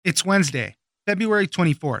It's Wednesday, February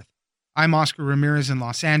 24th. I'm Oscar Ramirez in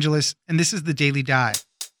Los Angeles, and this is the Daily Dive.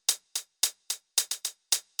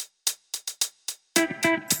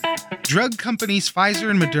 Drug companies Pfizer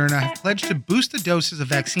and Moderna have pledged to boost the doses of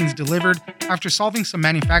vaccines delivered after solving some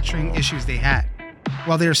manufacturing issues they had.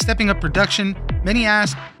 While they are stepping up production, many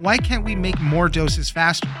ask, why can't we make more doses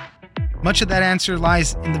faster? Much of that answer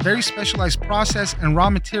lies in the very specialized process and raw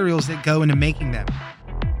materials that go into making them.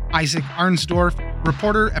 Isaac Arnsdorf,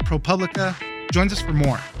 reporter at ProPublica, joins us for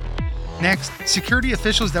more. Next, security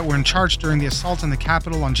officials that were in charge during the assault on the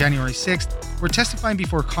Capitol on January 6th were testifying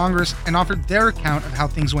before Congress and offered their account of how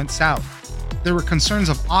things went south. There were concerns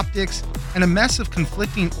of optics and a mess of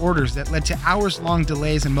conflicting orders that led to hours-long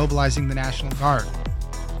delays in mobilizing the National Guard.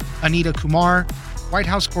 Anita Kumar, White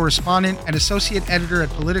House correspondent and associate editor at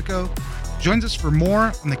Politico, joins us for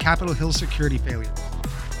more on the Capitol Hill security failures.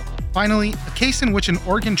 Finally, a case in which an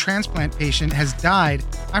organ transplant patient has died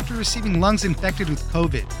after receiving lungs infected with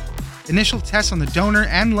COVID. Initial tests on the donor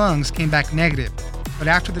and lungs came back negative, but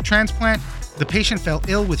after the transplant, the patient fell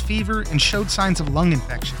ill with fever and showed signs of lung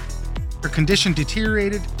infection. Her condition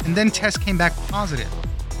deteriorated, and then tests came back positive.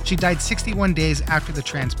 She died 61 days after the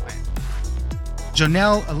transplant.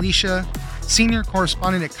 Jonelle Alicia, senior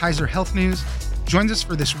correspondent at Kaiser Health News, joins us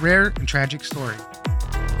for this rare and tragic story.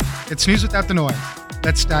 It's news without the noise.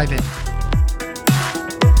 Let's dive in.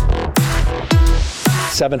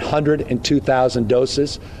 702,000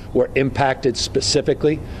 doses were impacted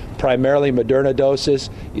specifically, primarily Moderna doses.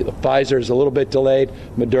 Pfizer is a little bit delayed.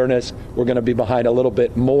 Moderna's, we're going to be behind a little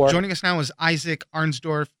bit more. Joining us now is Isaac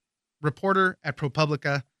Arnsdorf, reporter at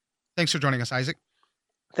ProPublica. Thanks for joining us, Isaac.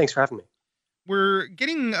 Thanks for having me. We're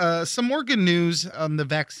getting some more good news on the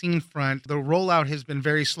vaccine front. The rollout has been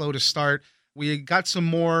very slow to start. We got some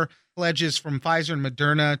more pledges from Pfizer and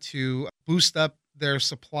Moderna to boost up their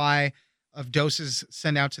supply of doses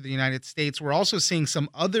sent out to the United States. We're also seeing some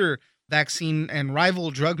other vaccine and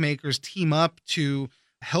rival drug makers team up to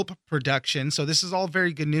help production. So this is all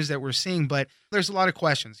very good news that we're seeing, but there's a lot of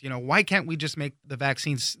questions. Why can't we just make the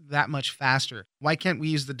vaccines that much faster? Why can't we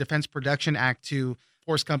use the Defense Production Act to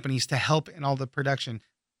force companies to help in all the production?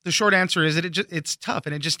 The short answer is that it's tough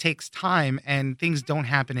and it just takes time and things don't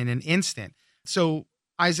happen in an instant. So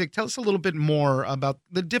Isaac, tell us a little bit more about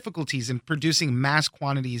the difficulties in producing mass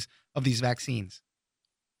quantities of these vaccines.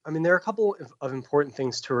 There are a couple of important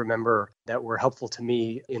things to remember that were helpful to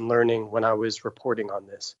me in learning when I was reporting on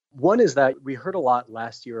this. One is that we heard a lot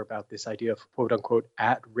last year about this idea of quote unquote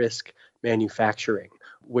at-risk manufacturing,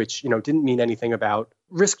 which, didn't mean anything about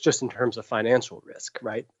risk just in terms of financial risk,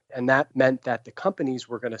 right? And that meant that the companies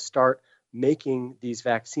were going to start making these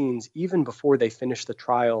vaccines even before they finished the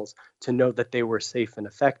trials to know that they were safe and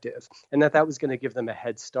effective, and that was going to give them a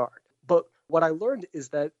head start. But what I learned is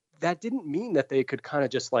that didn't mean that they could kind of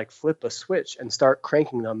just like flip a switch and start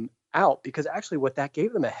cranking them out, because actually what that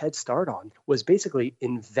gave them a head start on was basically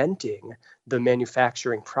inventing the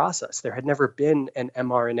manufacturing process. There had never been an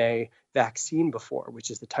mRNA vaccine before,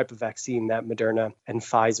 which is the type of vaccine that Moderna and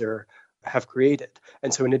Pfizer have created.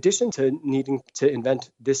 And so in addition to needing to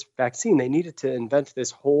invent this vaccine, they needed to invent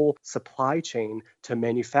this whole supply chain to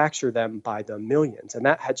manufacture them by the millions. And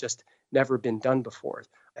that had just never been done before.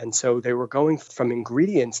 And so they were going from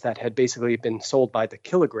ingredients that had basically been sold by the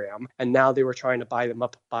kilogram, and now they were trying to buy them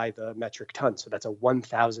up by the metric ton. So that's a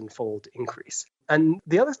 1,000-fold increase. And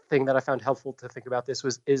the other thing that I found helpful to think about this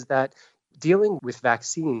is that dealing with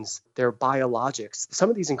vaccines, they're biologics. Some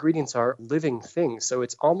of these ingredients are living things. So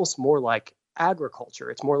it's almost more like agriculture.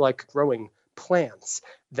 It's more like growing plants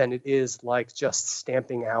than it is like just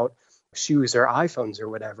stamping out shoes or iPhones or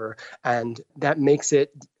whatever. And that makes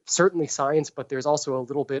it certainly science, but there's also a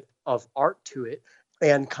little bit of art to it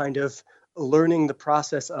and kind of learning the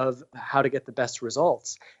process of how to get the best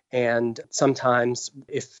results. And sometimes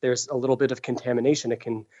if there's a little bit of contamination, it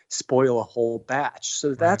can spoil a whole batch.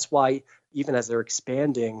 So that's why even as they're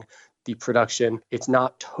expanding the production, it's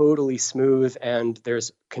not totally smooth, and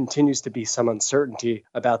there's continues to be some uncertainty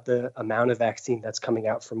about the amount of vaccine that's coming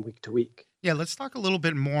out from week to week. Yeah, let's talk a little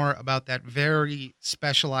bit more about that very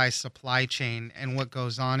specialized supply chain and what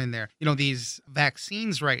goes on in there. These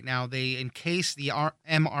vaccines right now, they encase the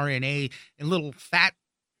mRNA in little fat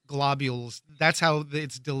globules. That's how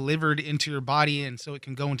it's delivered into your body, and so it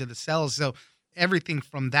can go into the cells. So everything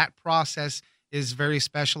from that process is very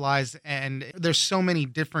specialized, and there's so many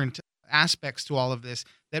different aspects to all of this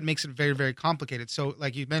that makes it very, very complicated. So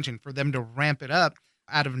like you mentioned, for them to ramp it up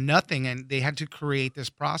out of nothing, and they had to create this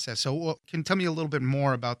process. So can you tell me a little bit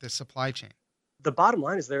more about this supply chain? The bottom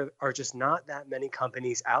line is there are just not that many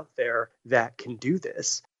companies out there that can do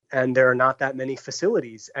this. And there are not that many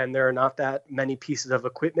facilities, and there are not that many pieces of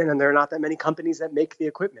equipment, and there are not that many companies that make the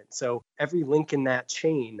equipment. So every link in that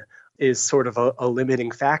chain is sort of a limiting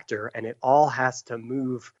factor, and it all has to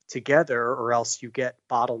move together, or else you get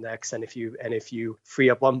bottlenecks. And if you free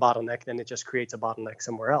up one bottleneck, then it just creates a bottleneck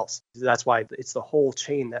somewhere else. That's why it's the whole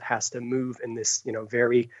chain that has to move in this,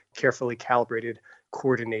 very carefully calibrated,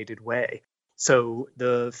 coordinated way. So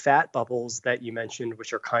the fat bubbles that you mentioned,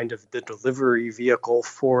 which are kind of the delivery vehicle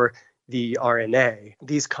for the RNA,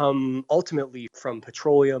 these come ultimately from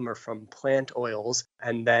petroleum or from plant oils,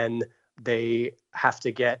 and then they have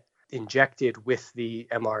to get injected with the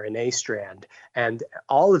mRNA strand. And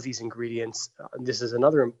all of these ingredients, this is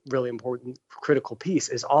another really important critical piece,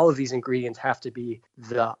 is all of these ingredients have to be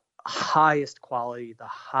the highest quality, the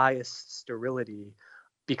highest sterility,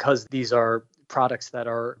 because these are products that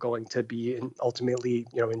are going to be ultimately,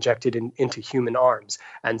 injected into human arms.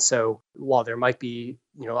 And so while there might be,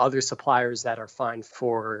 other suppliers that are fine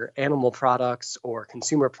for animal products or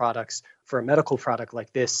consumer products, for a medical product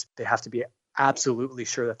like this, they have to be absolutely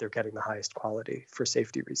sure that they're getting the highest quality for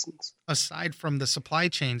safety reasons. Aside from the supply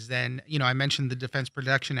chains, then, I mentioned the Defense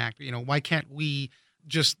Production Act. Why can't we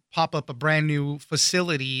just pop up a brand new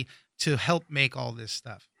facility to help make all this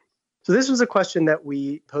stuff? So this was a question that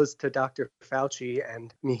we posed to Dr. Fauci,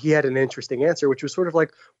 and he had an interesting answer, which was sort of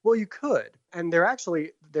like, well, you could. And there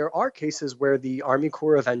are cases where the Army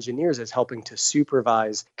Corps of Engineers is helping to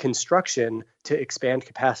supervise construction to expand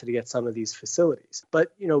capacity at some of these facilities.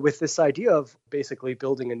 But, with this idea of basically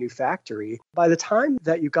building a new factory, by the time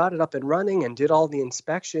that you got it up and running and did all the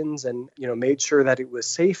inspections and, made sure that it was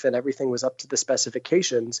safe and everything was up to the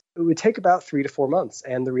specifications, it would take about 3 to 4 months.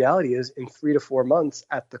 And the reality is, in 3 to 4 months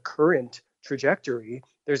at the current trajectory,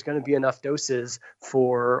 there's going to be enough doses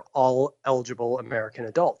for all eligible American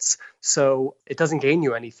adults. So it doesn't gain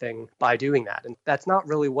you anything by doing that. And that's not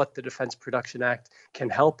really what the Defense Production Act can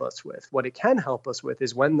help us with. What it can help us with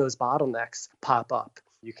is when those bottlenecks pop up,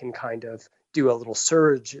 you can kind of do a little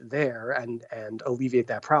surge there and alleviate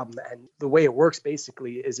that problem. And the way it works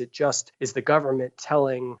basically is it just is the government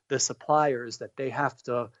telling the suppliers that they have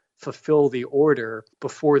to fulfill the order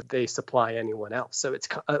before they supply anyone else. So it's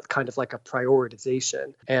kind of like a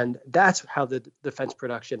prioritization. And that's how the Defense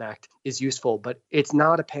Production Act is useful, but it's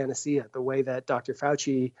not a panacea. The way that Dr.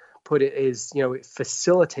 Fauci put it is, it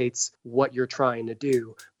facilitates what you're trying to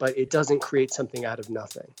do, but it doesn't create something out of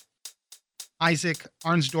nothing. Isaac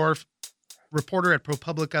Arnsdorf, reporter at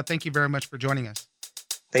ProPublica, thank you very much for joining us.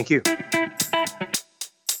 Thank you.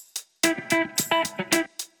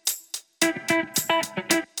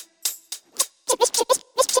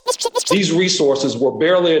 These resources were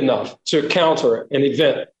barely enough to counter an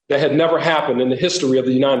event that had never happened in the history of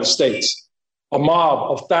the United States. A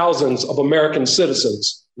mob of thousands of American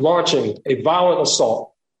citizens launching a violent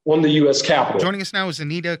assault on the U.S. Capitol. Joining us now is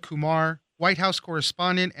Anita Kumar, White House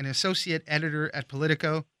correspondent and associate editor at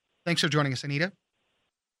Politico. Thanks for joining us, Anita.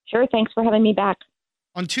 Sure. Thanks for having me back.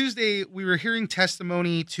 On Tuesday, we were hearing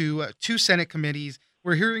testimony to two Senate committees.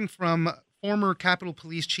 We're hearing from former Capitol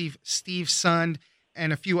Police Chief Steve Sund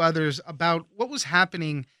and a few others about what was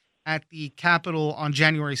happening at the Capitol on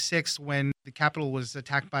January 6th when the Capitol was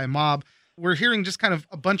attacked by a mob. We're hearing just kind of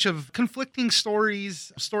a bunch of conflicting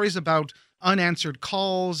stories about unanswered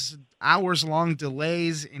calls, hours-long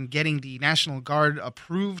delays in getting the National Guard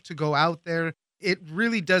approved to go out there. It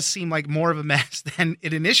really does seem like more of a mess than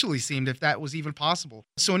it initially seemed, if that was even possible.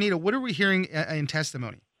 So, Anita, what are we hearing in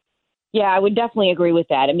testimony? Yeah, I would definitely agree with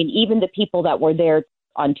that. I mean, even the people that were there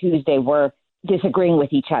on Tuesday were disagreeing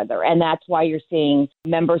with each other. And that's why you're seeing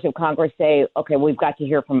members of Congress say, okay, we've got to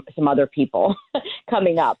hear from some other people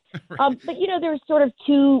coming up. Right. But, there's sort of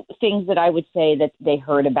two things that I would say that they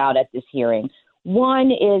heard about at this hearing.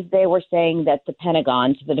 One is they were saying that the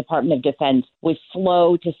Pentagon, so the Department of Defense, was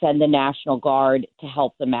slow to send the National Guard to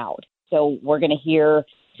help them out. So we're going to hear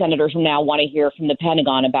senators who now want to hear from the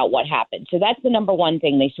Pentagon about what happened. So that's the number one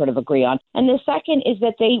thing they sort of agree on. And the second is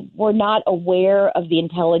that they were not aware of the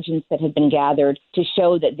intelligence that had been gathered to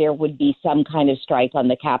show that there would be some kind of strike on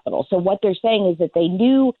the Capitol. So what they're saying is that they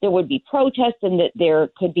knew there would be protests and that there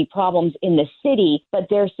could be problems in the city, but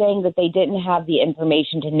they're saying that they didn't have the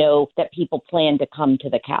information to know that people planned to come to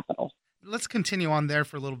the Capitol. Let's continue on there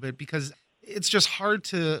for a little bit, because it's just hard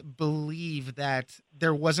to believe that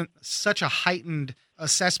there wasn't such a heightened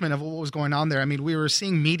assessment of what was going on there. I mean, we were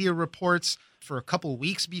seeing media reports for a couple of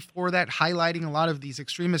weeks before that highlighting a lot of these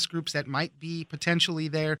extremist groups that might be potentially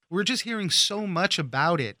there. We're just hearing so much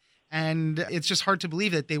about it. And it's just hard to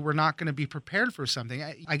believe that they were not going to be prepared for something.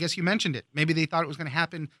 I guess you mentioned it. Maybe they thought it was going to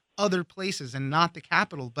happen other places and not the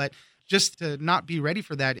Capitol. But just to not be ready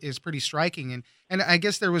for that is pretty striking. And I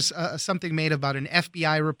guess there was something made about an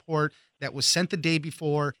FBI report that was sent the day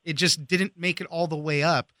before. It just didn't make it all the way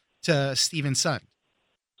up to Stephen Sund.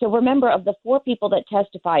 So remember, of the 4 people that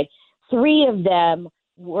testified, 3 of them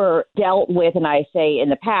were dealt with, and I say in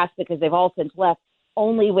the past because they've all since left,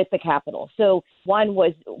 only with the Capitol. So one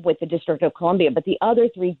was with the District of Columbia, but the other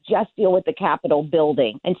 3 just deal with the Capitol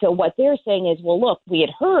building. And so what they're saying is, well, look, we had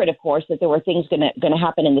heard, of course, that there were things going to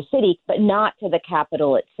happen in the city, but not to the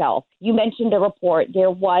Capitol itself. You mentioned a report.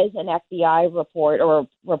 There was an FBI report or a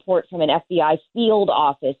report from an FBI field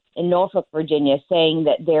office in Norfolk, Virginia, saying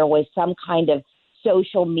that there was some kind of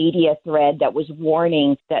social media thread that was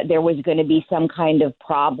warning that there was going to be some kind of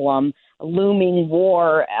problem, looming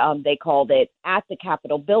war, they called it, at the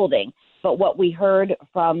Capitol building. But what we heard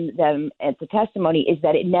from them at the testimony is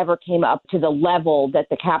that it never came up to the level that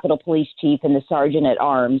the Capitol Police Chief and the Sergeant at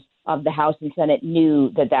Arms of the House and Senate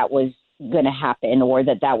knew that that was going to happen or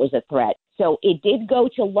that that was a threat. So it did go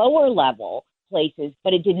to lower level places,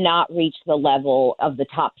 but it did not reach the level of the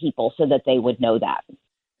top people so that they would know that.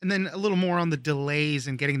 And then a little more on the delays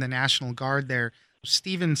in getting the National Guard there.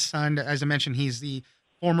 Stephen Sund, as I mentioned, he's the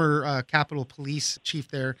former Capitol Police Chief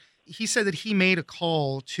there. He said that he made a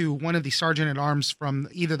call to one of the Sergeant at Arms from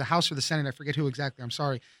either the House or the Senate. I forget who exactly. I'm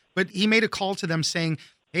sorry. But he made a call to them saying,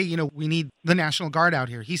 hey, we need the National Guard out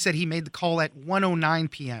here. He said he made the call at 1:09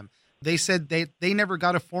 p.m. They said they never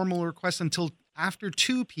got a formal request until after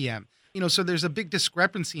 2 p.m. So there's a big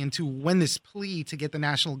discrepancy into when this plea to get the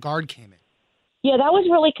National Guard came in. Yeah, that was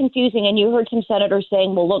really confusing. And you heard some senators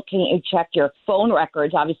saying, well, look, can you check your phone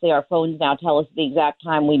records? Obviously, our phones now tell us the exact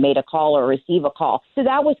time we made a call or receive a call. So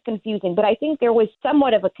that was confusing. But I think there was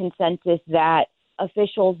somewhat of a consensus that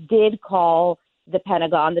officials did call the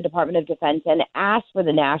Pentagon, the Department of Defense, and ask for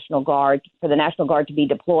the National Guard to be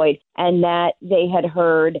deployed, and that they had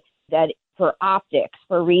heard that for optics,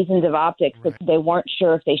 for reasons of optics, that they weren't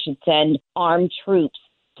sure if they should send armed troops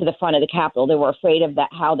to the front of the Capitol. They were afraid of that,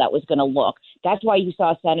 how that was going to look. That's why you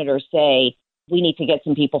saw senators say, we need to get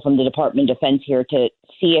some people from the Department of Defense here to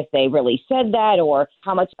see if they really said that or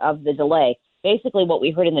how much of the delay. Basically, what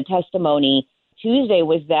we heard in the testimony Tuesday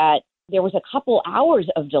was that there was a couple hours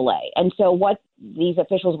of delay. And so what these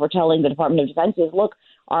officials were telling the Department of Defense is, look,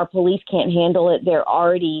 our police can't handle it. They're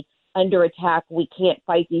already under attack. We can't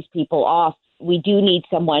fight these people off. We do need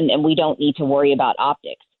someone, and we don't need to worry about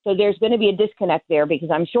optics. So there's going to be a disconnect there because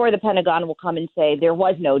I'm sure the Pentagon will come and say there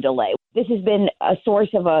was no delay. This has been a source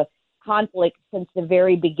of a conflict since the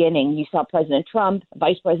very beginning. You saw President Trump,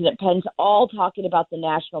 Vice President Pence, all talking about the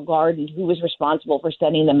National Guard and who was responsible for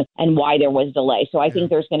sending them and why there was delay. So I think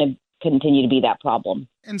there's going to continue to be that problem.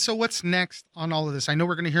 And so what's next on all of this? I know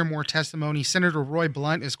we're going to hear more testimony. Senator Roy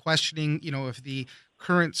Blunt is questioning, if the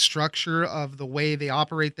current structure of the way they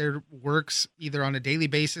operate their works, either on a daily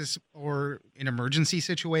basis or in emergency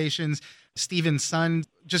situations. Stephen Sund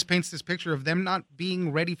just paints this picture of them not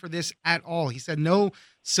being ready for this at all. He said no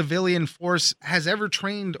civilian force has ever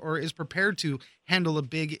trained or is prepared to handle a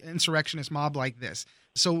big insurrectionist mob like this.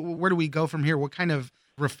 So where do we go from here? What kind of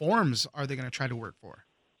reforms are they going to try to work for?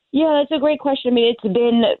 Yeah, that's a great question. I mean, it's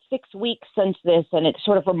been 6 weeks since this, and it's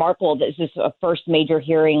sort of remarkable that this is a first major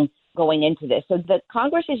hearing going into this. So the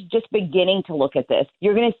Congress is just beginning to look at this.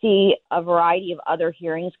 You're going to see a variety of other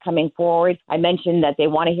hearings coming forward. I mentioned that they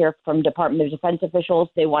want to hear from Department of Defense officials.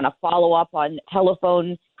 They want to follow up on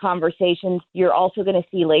telephone conversations. You're also going to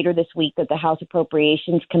see later this week that the House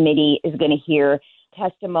Appropriations Committee is going to hear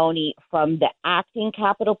testimony from the acting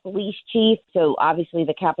Capitol Police Chief. So obviously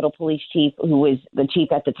the Capitol Police Chief, who was the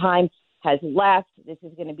chief at the time, has left. This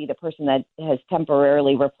is going to be the person that has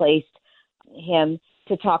temporarily replaced him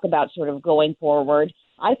to talk about sort of going forward.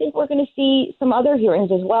 I think we're going to see some other hearings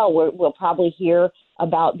as well. We'll probably hear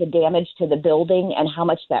about the damage to the building and how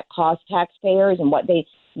much that costs taxpayers and what they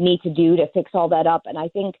need to do to fix all that up. And I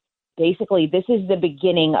think basically this is the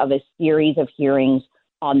beginning of a series of hearings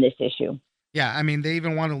on this issue. Yeah, I mean, they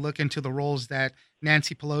even want to look into the roles that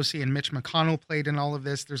Nancy Pelosi and Mitch McConnell played in all of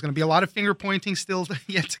this. There's going to be a lot of finger pointing still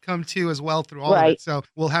yet to come too as well through all of it. So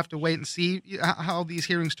we'll have to wait and see how these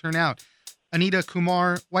hearings turn out. Anita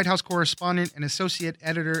Kumar, White House correspondent and associate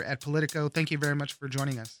editor at Politico, thank you very much for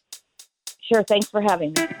joining us. Sure, thanks for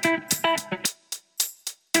having me.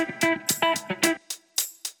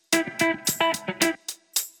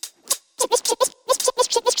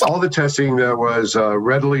 All the testing that was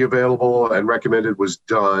readily available and recommended was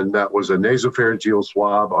done. That was a nasopharyngeal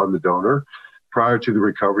swab on the donor prior to the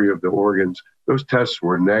recovery of the organs. Those tests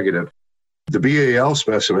were negative. The BAL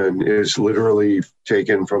specimen is literally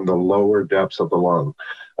taken from the lower depths of the lung.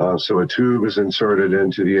 So a tube is inserted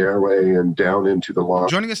into the airway and down into the lung.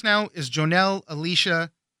 Joining us now is Jonelle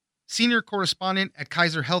Alicia, senior correspondent at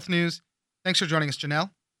Kaiser Health News. Thanks for joining us, Jonelle.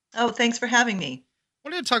 Oh, thanks for having me. I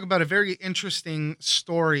wanted to talk about a very interesting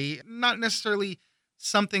story, not necessarily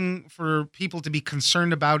something for people to be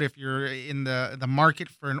concerned about if you're in the market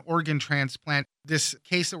for an organ transplant. This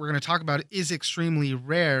case that we're going to talk about is extremely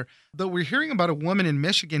rare, but we're hearing about a woman in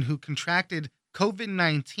Michigan who contracted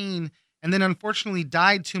COVID-19 and then unfortunately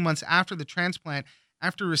died 2 months after the transplant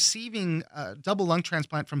after receiving a double lung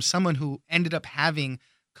transplant from someone who ended up having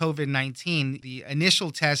COVID-19. The initial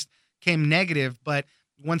test came negative, but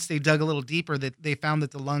once they dug a little deeper, that they found that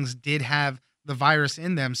the lungs did have the virus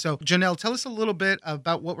in them. So, Jonelle, tell us a little bit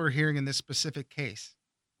about what we're hearing in this specific case.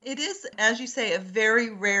 It is, as you say, a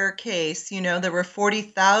very rare case. You know, there were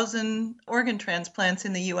 40,000 organ transplants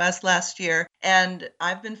in the U.S. last year, and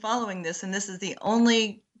I've been following this, and this is the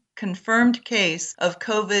only confirmed case of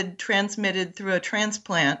COVID transmitted through a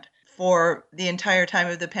transplant for the entire time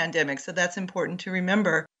of the pandemic. So that's important to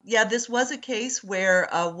remember. Yeah, this was a case where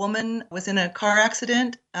a woman was in a car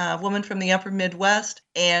accident, a woman from the upper Midwest,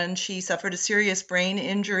 and she suffered a serious brain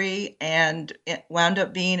injury and it wound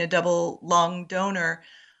up being a double lung donor.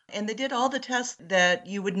 And they did all the tests that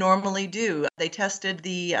you would normally do. They tested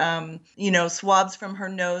the, swabs from her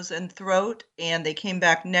nose and throat, and they came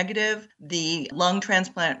back negative. The lung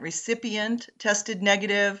transplant recipient tested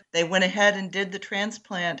negative. They went ahead and did the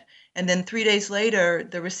transplant. And then 3 days later,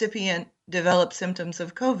 the recipient developed symptoms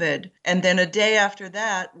of COVID. And then a day after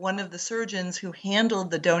that, one of the surgeons who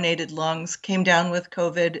handled the donated lungs came down with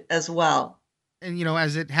COVID as well. And,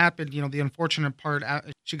 as it happened, the unfortunate part,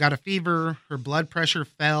 she got a fever, her blood pressure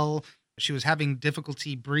fell, she was having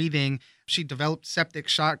difficulty breathing, she developed septic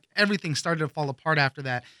shock, everything started to fall apart after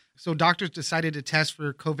that. So doctors decided to test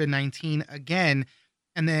for COVID-19 again,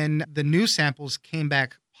 and then the new samples came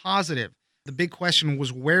back positive. The big question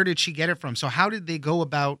was, where did she get it from? So how did they go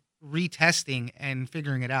about retesting and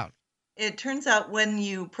figuring it out? It turns out when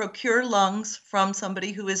you procure lungs from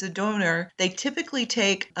somebody who is a donor, they typically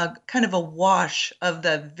take a kind of a wash of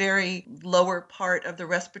the very lower part of the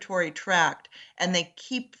respiratory tract, and they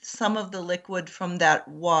keep some of the liquid from that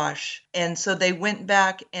wash. And so they went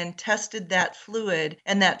back and tested that fluid,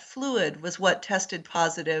 and that fluid was what tested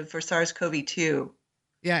positive for SARS-CoV-2.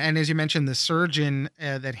 Yeah, and as you mentioned, the surgeon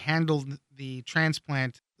that handled the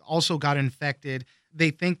transplant also got infected.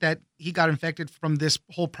 They think that he got infected from this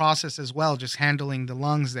whole process as well, just handling the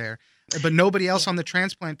lungs there. But nobody else on the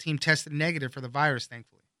transplant team tested negative for the virus,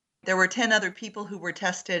 thankfully. There were 10 other people who were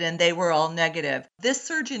tested, and they were all negative. This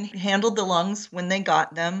surgeon handled the lungs when they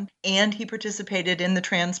got them, and he participated in the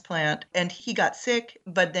transplant, and he got sick,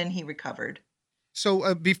 but then he recovered.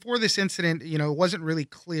 So before this incident, it wasn't really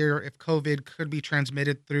clear if COVID could be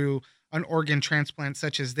transmitted through an organ transplant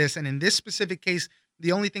such as this. And in this specific case,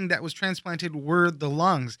 the only thing that was transplanted were the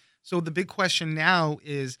lungs. So the big question now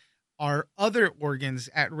is, are other organs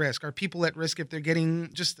at risk? Are people at risk if they're getting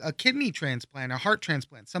just a kidney transplant, a heart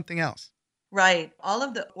transplant, something else? Right. All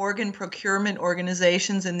of the organ procurement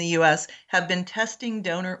organizations in the U.S. have been testing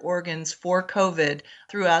donor organs for COVID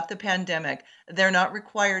throughout the pandemic. They're not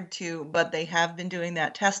required to, but they have been doing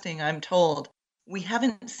that testing, I'm told. We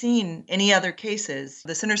haven't seen any other cases.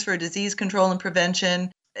 The Centers for Disease Control and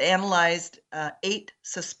Prevention analyzed 8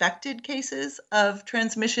 suspected cases of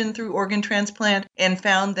transmission through organ transplant and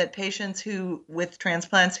found that patients with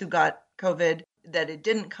transplants who got COVID, that it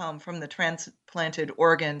didn't come from the transplanted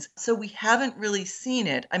organs. So we haven't really seen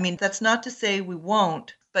it. I mean, that's not to say we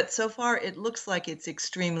won't, but so far it looks like it's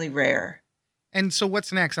extremely rare. And so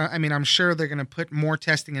what's next? I mean, I'm sure they're going to put more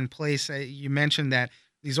testing in place. You mentioned that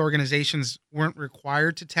these organizations weren't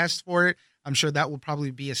required to test for it. I'm sure that will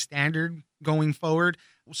probably be a standard going forward.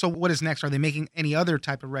 So what is next? Are they making any other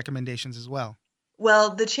type of recommendations as well?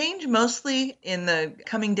 Well, the change mostly in the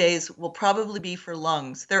coming days will probably be for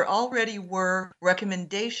lungs. There already were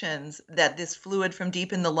recommendations that this fluid from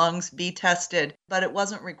deep in the lungs be tested, but it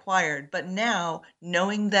wasn't required. But now,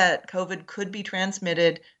 knowing that COVID could be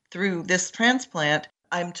transmitted through this transplant,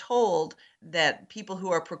 I'm told that people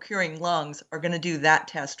who are procuring lungs are going to do that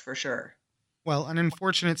test for sure. Well, an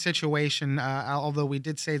unfortunate situation, although we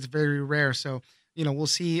did say it's very rare. So, we'll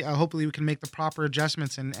see. Hopefully we can make the proper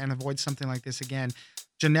adjustments and avoid something like this again.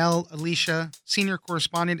 Jonelle Alicia, senior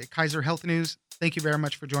correspondent at Kaiser Health News, thank you very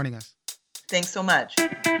much for joining us. Thanks so much.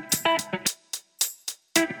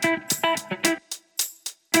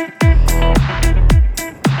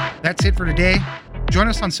 That's it for today. Join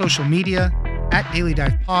us on social media at Daily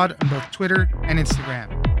Dive Pod on both Twitter and Instagram.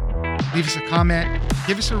 Leave us a comment,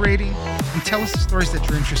 give us a rating, and tell us the stories that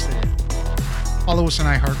you're interested in. Follow us on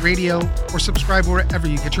iHeartRadio or subscribe wherever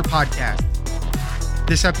you get your podcasts.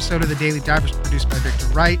 This episode of The Daily Dive was produced by Victor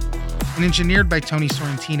Wright and engineered by Tony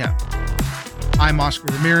Sorrentino. I'm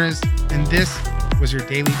Oscar Ramirez, and this was your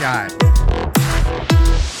Daily Dive.